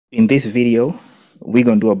In this video, we're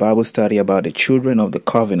going to do a Bible study about the children of the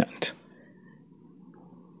covenant.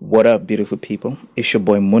 What up, beautiful people? It's your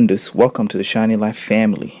boy Mundus. Welcome to the Shining Life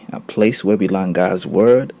family, a place where we learn God's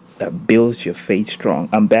word that builds your faith strong.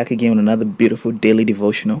 I'm back again with another beautiful daily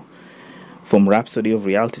devotional from Rhapsody of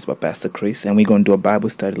Realities by Pastor Chris, and we're going to do a Bible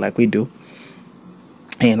study like we do.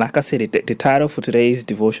 And like I said, the title for today's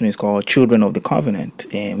devotion is called Children of the Covenant,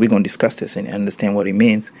 and we're going to discuss this and understand what it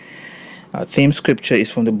means. Our theme scripture is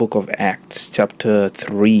from the book of Acts, chapter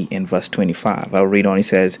 3 and verse 25. I'll read on. It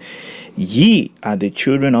says, "Ye are the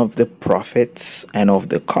children of the prophets and of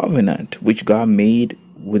the covenant which God made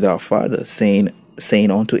with our fathers, saying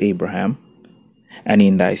unto Abraham, and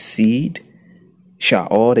in thy seed shall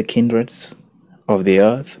all the kindreds of the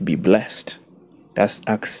earth be blessed." That's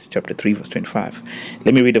Acts chapter 3 verse 25.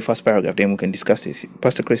 Let me read the first paragraph, then we can discuss this.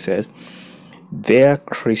 Pastor Chris says, There are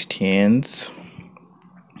Christians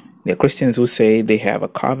who say they have a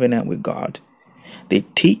covenant with God. They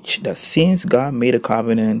teach that since God made a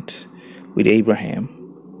covenant with Abraham,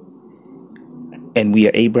 and we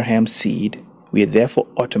are Abraham's seed, we are therefore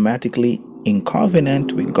automatically in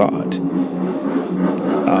covenant with God.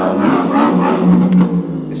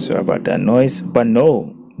 Sorry about that noise. But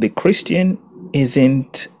no, the Christian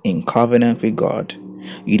isn't in covenant with God.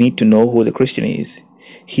 You need to know who the Christian is.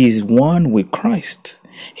 He is one with Christ.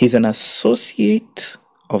 He's an associate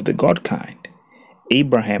of the God kind.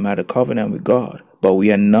 Abraham had a covenant with God, but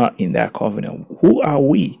we are not in that covenant. Who are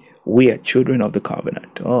we? We are children of the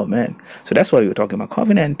covenant. Oh man. So that's why we were talking about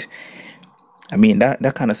covenant. I mean,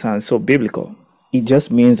 that kind of sounds so biblical. It just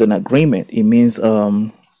means an agreement. It means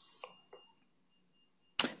let's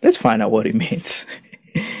find out what it means.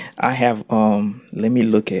 I have let me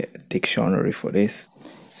look at dictionary for this.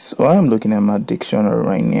 So I'm looking at my dictionary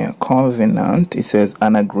right now. Covenant, it says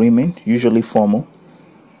an agreement, usually formal,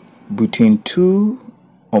 between two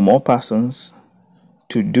or more persons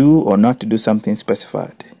to do or not to do something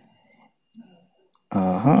specified.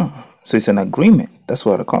 So it's an agreement. That's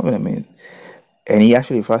what a covenant means. And he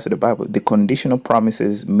actually refers to the Bible, the conditional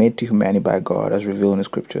promises made to humanity by God as revealed in the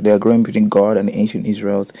scripture. The agreement between God and the ancient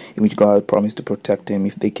Israelites in which God promised to protect them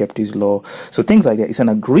if they kept his law. So things like that. It's an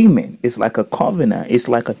agreement. It's like a covenant. It's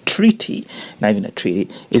like a treaty. Not even a treaty.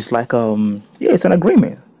 It's like it's an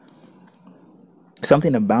agreement.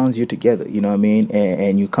 Something that bounds you together, you know what I mean?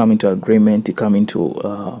 And you come into agreement, you come into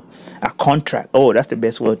a contract. Oh, that's the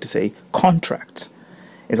best word to say, contract.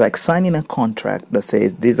 It's like signing a contract that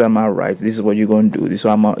says, these are my rights, this is what you're going to do, this is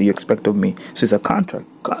what you expect of me. So it's a contract.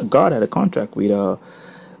 God had a contract with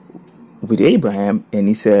Abraham, and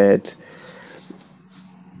he said,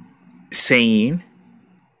 saying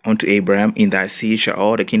unto Abraham, in thy seed shall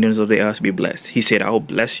all the kingdoms of the earth be blessed. He said, I will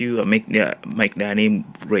bless you and make thy name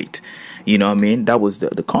great. You know what I mean? That was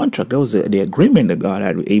the contract. That was the agreement that God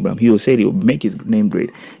had with Abraham. He said he would make his name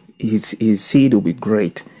great. His seed will be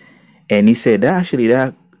great. And he said that actually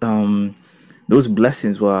those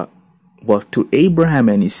blessings were to Abraham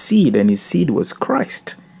and his seed was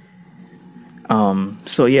Christ.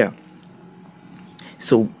 So yeah.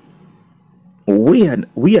 So we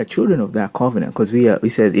are children of that covenant, because we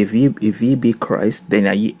said if ye be Christ, then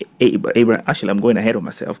are ye Abraham. Actually, I'm going ahead of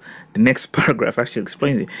myself. The next paragraph actually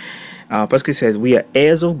explains it. Pascal says we are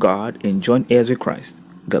heirs of God and joint heirs with Christ.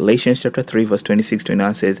 Galatians chapter 3 verse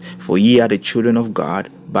 26-29 says, for ye are the children of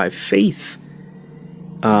God by faith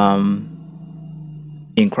in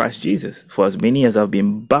Christ Jesus. For as many as have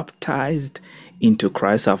been baptized into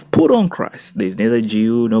Christ have put on Christ. There's neither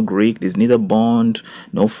Jew nor Greek, there's neither bond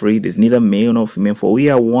nor free, there's neither male nor female, for we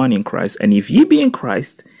are one in Christ. And if ye be in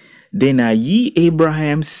Christ, then are ye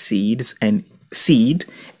Abraham's seed and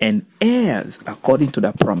heirs according to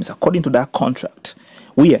that promise, according to that contract.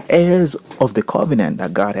 We are heirs of the covenant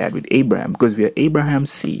that God had with Abraham, because we are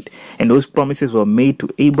Abraham's seed. And those promises were made to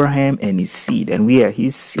Abraham and his seed, and we are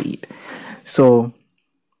his seed. So,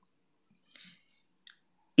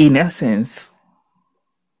 in essence,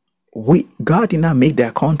 God did not make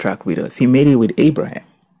that contract with us. He made it with Abraham.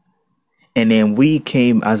 And then we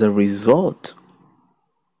came as a result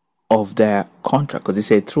of that contract, because he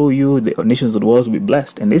said, through you, the nations of the world will be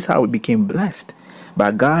blessed. And this is how we became blessed,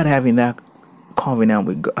 by God having that covenant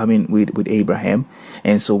with Abraham.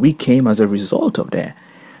 And so we came as a result of that.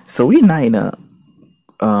 So we're not in a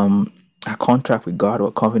contract with God or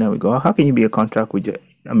a covenant with God. How can you be a contract with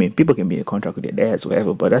people can be in a contract with their dads,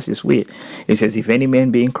 whatever, but that's just weird. It says, if any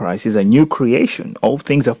man be in Christ, is a new creation. All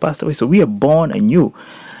things are passed away. So we are born anew.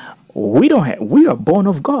 We are born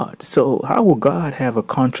of God. So how will God have a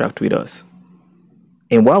contract with us?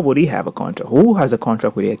 And why would he have a contract? Who has a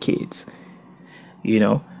contract with their kids? You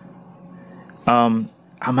know?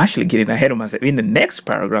 I'm actually getting ahead of myself. In the next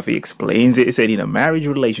paragraph, he explains it. He said, in a marriage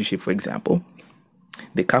relationship, for example,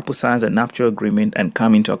 the couple signs a nuptial agreement and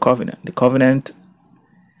come into a covenant. The covenant,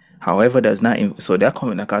 however, does not. So that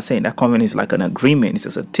covenant, like I was saying, that covenant is like an agreement. It's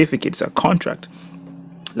a certificate. It's a contract,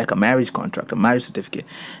 like a marriage contract, a marriage certificate.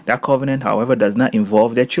 That covenant, however, does not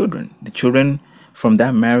involve their children. The children from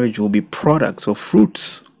that marriage will be products or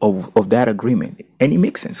fruits of that agreement. And it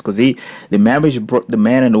makes sense because the marriage brought the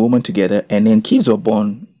man and the woman together, and then kids were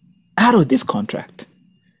born out of this contract.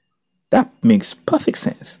 That makes perfect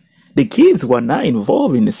sense. The kids were not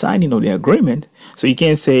involved in the signing of the agreement, so you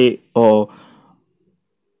can't say, for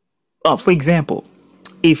example,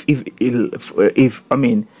 if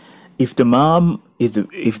the mom,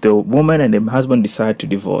 if the woman and the husband decide to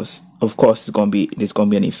divorce, of course there's gonna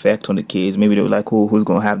be an effect on the kids. Maybe they're like, who's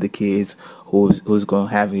gonna have the kids, who's gonna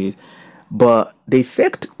have it, but the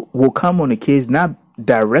effect will come on the kids, not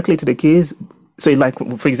directly to the kids. So, like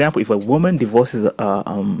for example, if a woman divorces,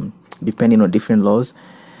 depending on different laws,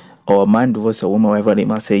 or a man divorces a woman, whatever, they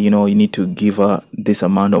must say, you need to give her this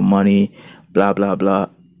amount of money, blah blah blah,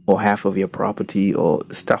 or half of your property, or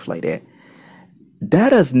stuff like that.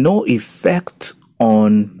 That has no effect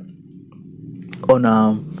on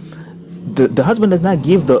the husband does not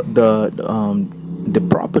give the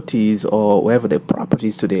properties or whatever the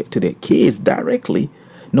properties to their kids directly.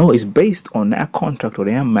 No, it's based on that contract or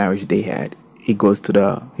their marriage they had. It goes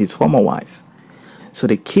to his former wife. So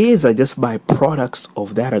the kids are just byproducts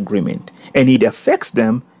of that agreement, and it affects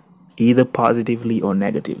them either positively or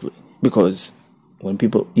negatively, because when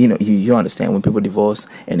people, you understand, when people divorce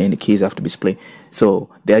and then the kids have to be split, so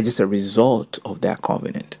they're just a result of that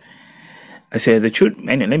covenant. I say, the children,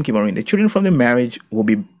 and let me keep on reading. The children from the marriage will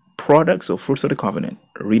be products or fruits of the covenant.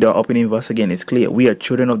 Read our opening verse again. It's clear. We are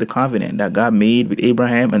children of the covenant that God made with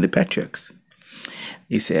Abraham and the patriarchs.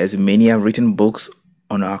 It says, many have written books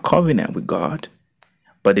on our covenant with God,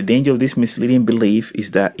 but the danger of this misleading belief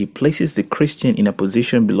is that it places the Christian in a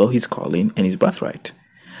position below his calling and his birthright.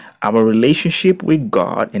 Our relationship with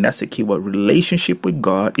God, and that's the key word, relationship with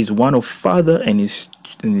God, is one of Father and his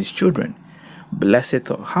children. Blessed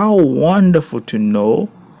thought. How wonderful to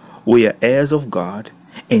know we are heirs of God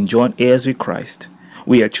and joint heirs with Christ.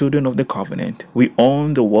 We are children of the covenant. We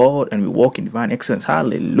own the world and we walk in divine excellence.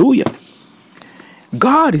 Hallelujah.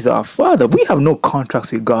 God is our Father. We have no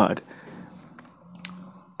contracts with God.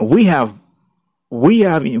 We're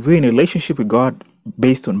in a relationship with God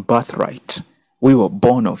based on birthright. We were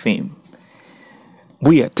born of Him.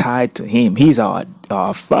 We are tied to Him. He's our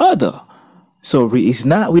Father. So it's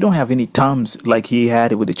not, we don't have any terms like He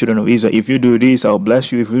had with the children of Israel. If you do this, I'll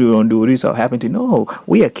bless you. If you don't do this, I'll happen to. No,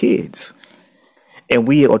 we are kids, and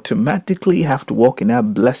we automatically have to walk in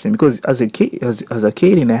that blessing, because as a kid, as a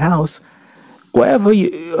kid in the house, wherever you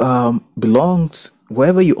belongs,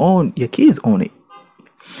 wherever you own, your kids own it.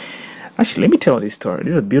 Actually, let me tell this story.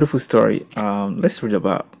 This is a beautiful story. Let's read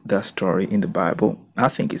about that story in the Bible. I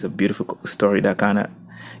think it's a beautiful story that kind of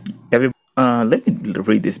let me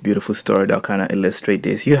read this beautiful story that kind of illustrate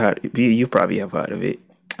this. You probably have heard of it.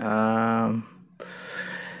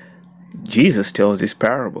 Jesus tells this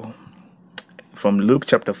parable from Luke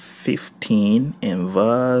chapter 15 and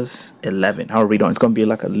verse 11. I'll read on. It's going to be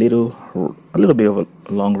like a little bit of a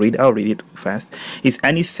long read. I'll read it fast.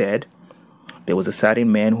 And he said, there was a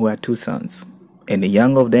certain man who had 2 sons, and the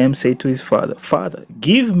young of them said to his father, Father,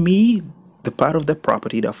 give me the part of the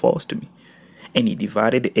property that falls to me. And he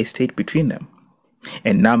divided the estate between them.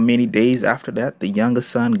 And not many days after that, the younger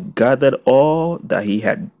son gathered all that he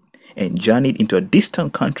had and journeyed into a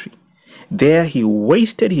distant country. There he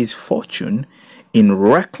wasted his fortune in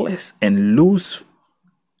reckless and loose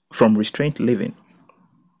from restraint living.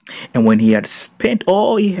 And when he had spent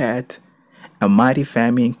all he had, a mighty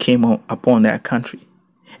famine came upon that country,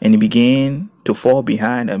 and he began to fall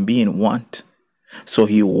behind and be in want. So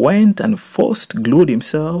he went and first glued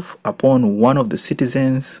himself upon one of the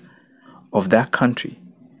citizens of that country,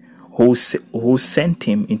 who sent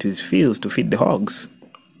him into his fields to feed the hogs.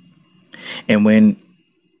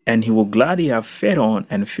 And he would gladly have fed on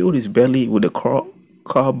and filled his belly with the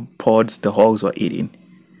cob pods the hogs were eating,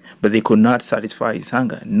 but they could not satisfy his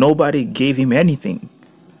hunger. Nobody gave him anything.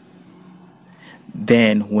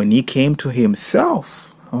 Then when he came to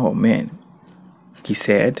himself, oh man, he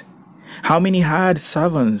said, how many hired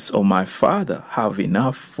servants of my father have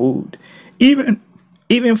enough food, even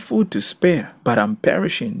food to spare, but I'm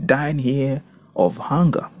perishing, dying here of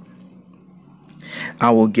hunger.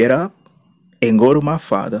 I will get up and go to my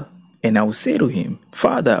father, and I will say to him,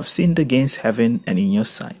 Father, I've sinned against heaven and in your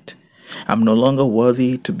sight. I'm no longer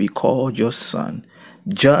worthy to be called your son.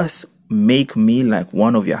 Just make me like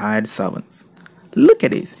one of your hired servants. Look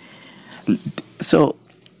at this. So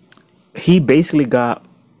he basically got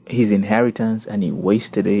his inheritance and he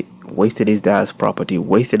wasted it, wasted his dad's property,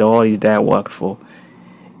 wasted all his dad worked for.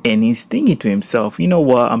 And he's thinking to himself, you know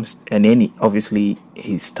what? And then obviously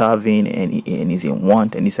he's starving and he's in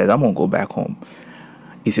want. And he says, I'm going to go back home.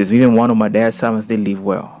 He says, even one of my dad's servants, they live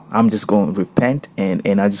well. I'm just going to repent and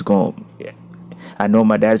I know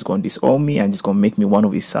my dad's going to disown me and just going to make me one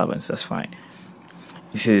of his servants. That's fine.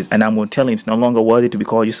 He says, and I'm going to tell him it's no longer worthy to be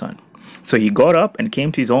called your son. So he got up and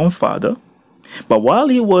came to his own father. But while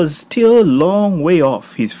he was still a long way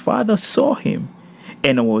off, his father saw him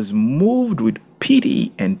and was moved with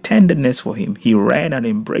pity and tenderness for him. He ran and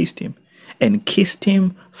embraced him and kissed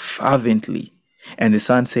him fervently. And the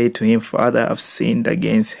son said to him, Father, I've sinned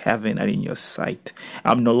against heaven and in your sight.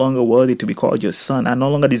 I'm no longer worthy to be called your son. I no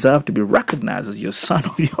longer deserve to be recognized as your son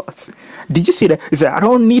of yours. Did you see that? He said, I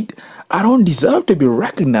don't deserve to be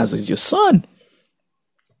recognized as your son.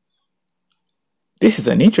 This is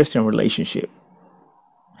an interesting relationship.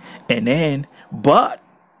 And then, but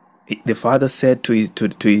the father said to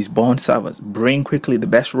his bond servants, bring quickly the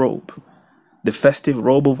best robe, the festive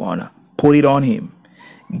robe of honor, put it on him.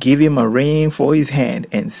 Give him a ring for his hand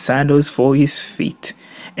and sandals for his feet,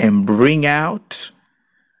 and bring out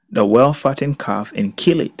the well-fattened calf and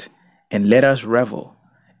kill it, and let us revel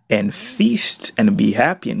and feast and be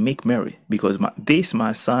happy and make merry, because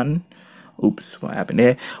my son, what happened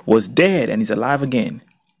there, was dead and is alive again.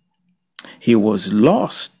 He was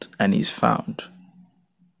lost and is found.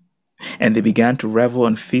 And they began to revel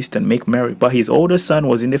and feast and make merry. But his older son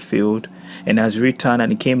was in the field, and as he returned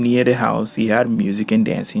and he came near the house, he had music and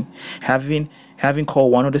dancing. Having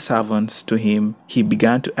called one of the servants to him, he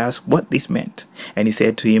began to ask what this meant. And he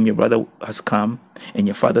said to him, your brother has come, and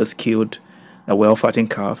your father has killed a well-fattened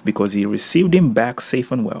calf, because he received him back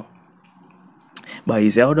safe and well. But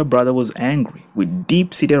his elder brother was angry. With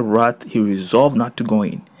deep-seated wrath, he resolved not to go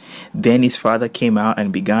in. Then his father came out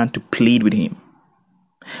and began to plead with him.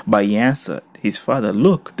 But he answered his father,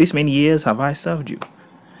 look, this many years have I served you.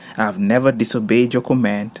 I have never disobeyed your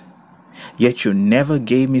command. Yet you never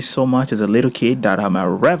gave me so much as a little kid, that I might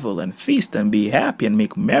revel and feast and be happy and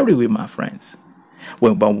make merry with my friends.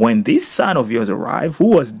 Well, but when this son of yours arrived,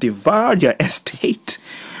 who has devoured your estate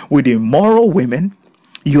with immoral women,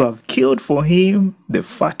 you have killed for him the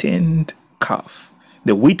fattened calf,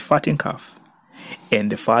 the wheat fattened calf.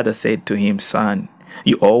 And the father said to him, son,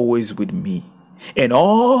 you're always with me, and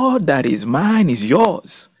all that is mine is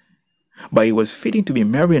yours. But it was fitting to be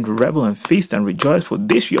merry and to revel and feast and rejoice, for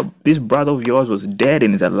this brother of yours was dead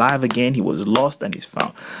and is alive again. He was lost and is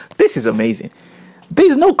found. This is amazing.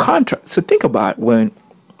 There's no contract. So think about when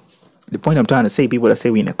the point I'm trying to say, people that say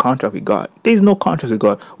we're in a contract with God. There's no contract with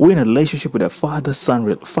God. We're in a relationship with a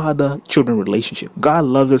father-children relationship. God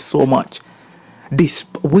loves us so much.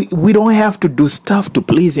 We don't have to do stuff to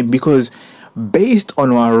please him, because based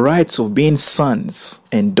on our rights of being sons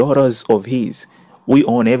and daughters of his, we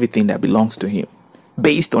own everything that belongs to him.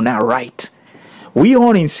 Based on that right. We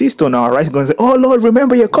don't insist on our rights, going to say, oh Lord,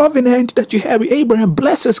 remember your covenant that you had with Abraham.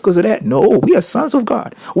 Bless us because of that. No, we are sons of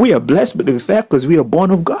God. We are blessed by the fact because we are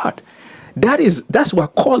born of God. That's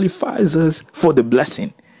what qualifies us for the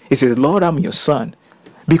blessing. It says, Lord, I'm your son.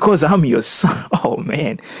 Because I'm your son. Oh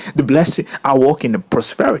man, the blessing. I walk in the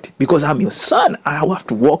prosperity. Because I'm your son, I have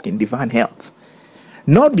to walk in divine health.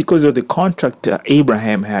 Not because of the contract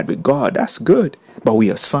Abraham had with God. That's good. But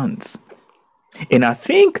we are sons. And I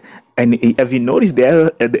think, and have you noticed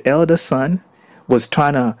the elder son was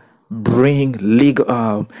trying to bring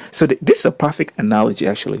legal. This is a perfect analogy,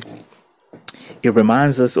 actually. It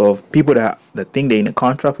reminds us of people that think they're in a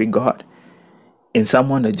contract with God, and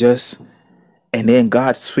someone that just, and then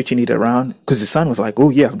God switching it around, because the son was like, oh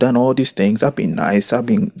yeah, I've done all these things. I've been nice. I've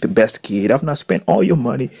been the best kid. I've not spent all your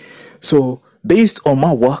money. So based on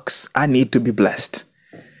my works, I need to be blessed.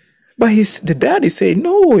 But the dad is saying,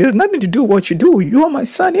 no, it has nothing to do with what you do. You are my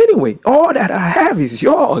son anyway. All that I have is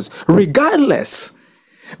yours, regardless.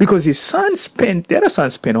 Because the other son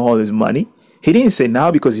spent all his money. He didn't say, now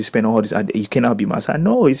because you spent all this, you cannot be my son.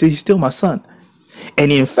 No, he said, he's still my son.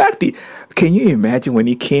 And in fact, can you imagine when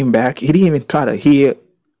he came back, he didn't even try to hear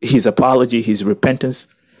his apology, his repentance.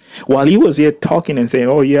 While he was here talking and saying,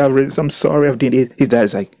 oh yeah, I'm sorry, I've did it. His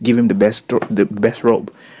dad's like, give him the best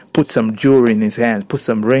robe. Put some jewelry in his hands, put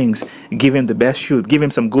some rings, give him the best shoes, give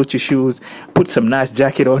him some Gucci shoes, put some nice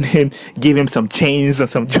jacket on him, give him some chains and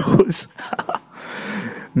some jewels.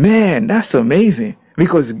 Man, that's amazing.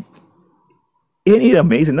 Because isn't it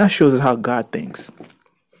amazing? That shows us how God thinks.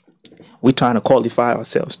 We're trying to qualify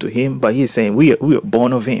ourselves to him, but he's saying we are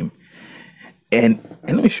born of him. And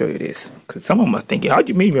let me show you this, because some of them are thinking, how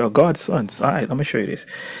do you mean we are God's sons? All right, let me show you this.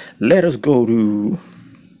 Let us go to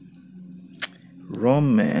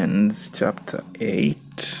Romans chapter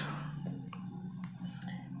 8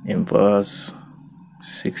 in verse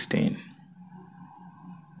 16.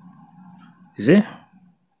 Is it?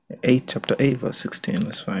 Chapter 8 verse 16.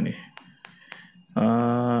 Let's find it.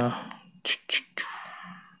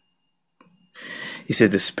 He says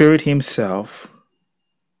the Spirit himself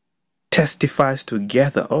testifies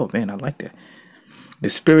together. Oh man, I like that. The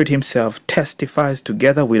Spirit himself testifies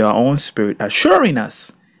together with our own spirit, assuring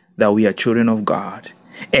us that we are children of God.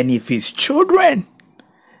 And if his children,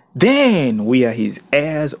 then we are his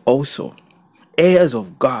heirs also, heirs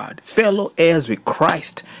of God, fellow heirs with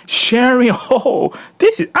Christ, sharing. Oh,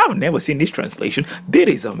 I've never seen this translation. That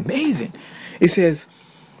is amazing. It says,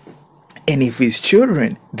 and if his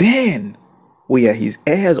children, then we are his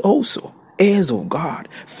heirs also, heirs of God,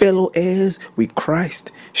 fellow heirs with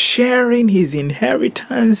Christ, sharing his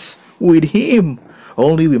inheritance with him.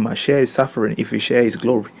 Only we must share his suffering if we share his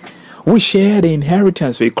glory. We share the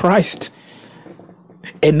inheritance with Christ.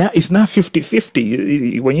 And now it's not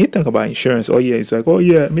 50-50. When you think about insurance, oh yeah, it's like, oh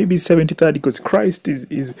yeah, maybe 70-30 because Christ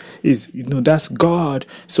is that's God,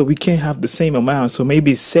 so we can't have the same amount. So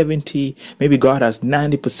maybe 70, maybe God has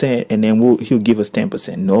 90%, and then he'll give us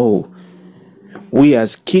 10%. No, we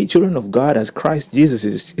as children of God, as Christ Jesus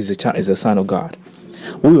is a son of God.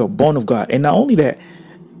 We are born of God, and not only that,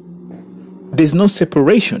 there's no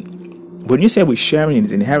separation. When you say we're sharing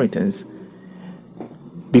his inheritance,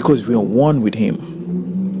 because we are one with him.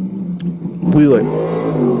 We are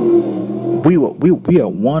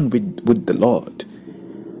one with the Lord.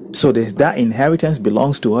 So that inheritance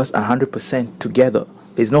belongs to us 100% together.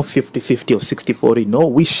 There's no 50-50 or 60-40. No,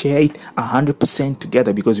 we share it 100%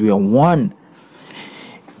 together because we are one.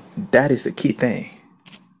 That is the key thing.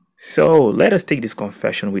 So let us take this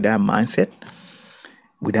confession with that mindset,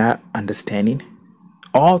 with that understanding.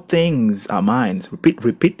 All things are mine.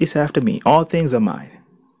 Repeat this after me. All things are mine.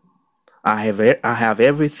 I have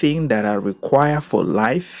everything that I require for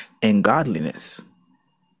life and godliness,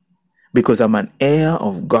 because I'm an heir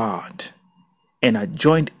of God and a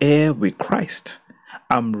joint heir with Christ.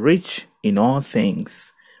 I'm rich in all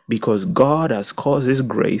things because God has caused his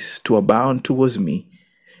grace to abound towards me,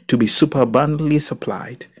 to be superabundantly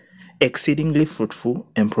supplied, exceedingly fruitful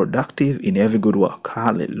and productive in every good work.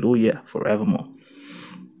 Hallelujah, forevermore.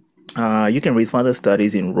 You can read further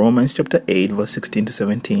studies in Romans chapter 8 verse 16 to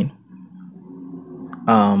 17.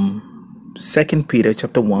 2 Peter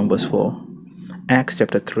chapter 1 verse 4, Acts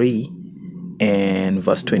chapter 3 and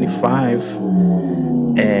verse 25,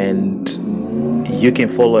 and you can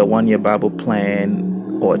follow a 1-year Bible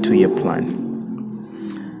plan or a 2-year plan.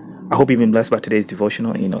 I hope you've been blessed by today's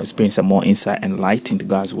devotional. It's bringing some more insight and light into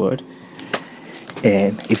God's word.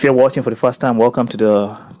 And if you're watching for the first time, welcome to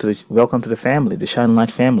the family, the Shining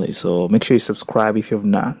Light family. So make sure you subscribe if you've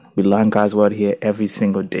not. We learn God's word here every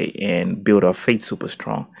single day and build our faith super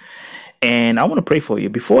strong. And I want to pray for you.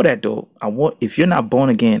 Before that, though, if you're not born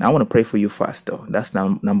again, I want to pray for you first, though. That's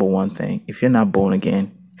number one thing. If you're not born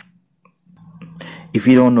again, if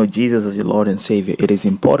you don't know Jesus as your Lord and Savior, it is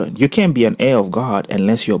important. You can't be an heir of God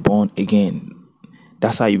unless you're born again.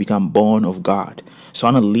 That's how you become born of God. So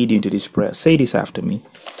I'm going to lead you into this prayer. Say this after me.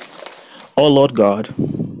 Oh Lord God,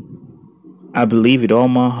 I believe with all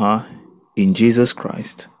my heart in Jesus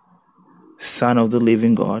Christ, Son of the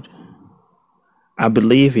living God. I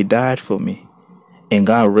believe he died for me and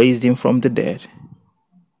God raised him from the dead.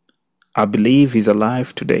 I believe he's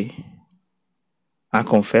alive today. I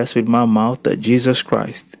confess with my mouth that Jesus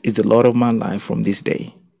Christ is the Lord of my life from this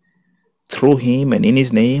day. Through him and in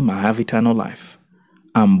his name I have eternal life.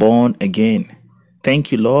 I'm born again.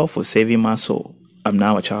 Thank you, Lord, for saving my soul. I'm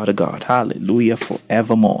now a child of God. Hallelujah,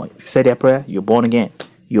 forevermore. If you say that prayer, you're born again.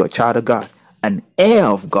 You're a child of God, an heir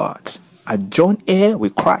of God, a joint heir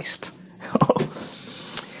with Christ.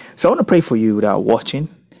 So I want to pray for you that are watching.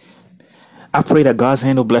 I pray that God's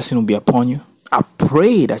hand of blessing will be upon you. I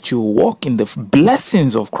pray that you will walk in the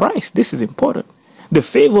blessings of Christ. This is important. The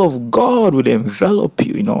favor of God will envelop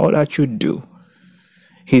you in all that you do.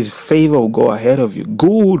 His favor will go ahead of you.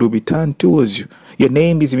 Good will be turned towards you. Your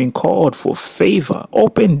name is being called for favor.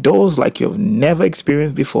 Open doors like you've never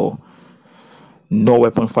experienced before. No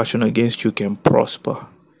weapon fashioned against you can prosper.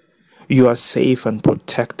 You are safe and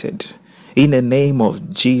protected. In the name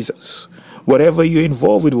of Jesus, whatever you're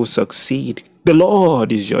involved with will succeed. The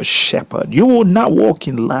Lord is your shepherd. You will not walk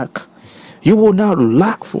in lack. You will not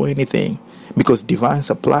lack for anything, because divine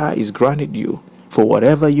supply is granted you for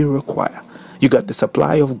whatever you require. You got the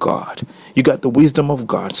supply of God. You got the wisdom of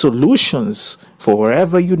God. Solutions for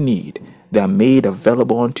wherever you need, they are made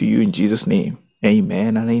available unto you in Jesus' name.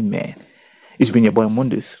 Amen and amen. It's been your boy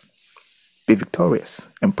Mundus. Be victorious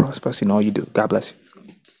and prosperous in all you do. God bless you.